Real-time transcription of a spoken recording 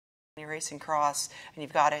racing cross and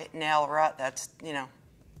you've got to nail a rut that's,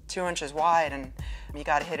 2 inches wide, and you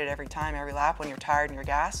got to hit it every time, every lap when you're tired and you're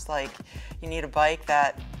gassed. Like, you need a bike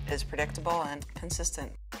that is predictable and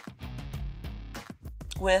consistent.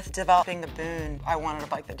 With developing the Boone, I wanted a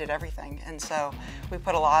bike that did everything, and so we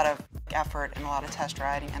put a lot of effort and a lot of test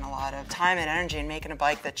riding and a lot of time and energy in making a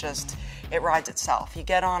bike that just, it rides itself. You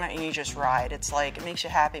get on it and you just ride. It's like, it makes you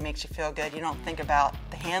happy, it makes you feel good. You don't think about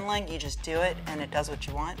the handling, you just do it and it does what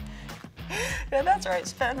you want. Yeah, that's right,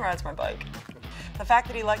 Sven rides my bike. The fact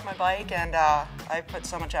that he liked my bike and I put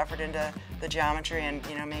so much effort into the geometry and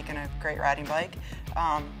making a great riding bike,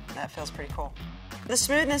 that feels pretty cool. The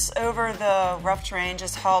smoothness over the rough terrain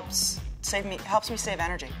just helps me save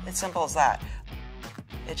energy. It's simple as that.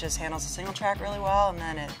 It just handles the single track really well, and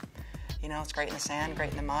then it's great in the sand,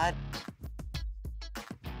 great in the mud.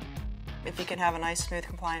 If you can have a nice, smooth,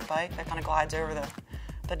 compliant bike that kind of glides over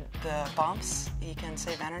the bumps, you can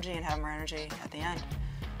save energy and have more energy at the end.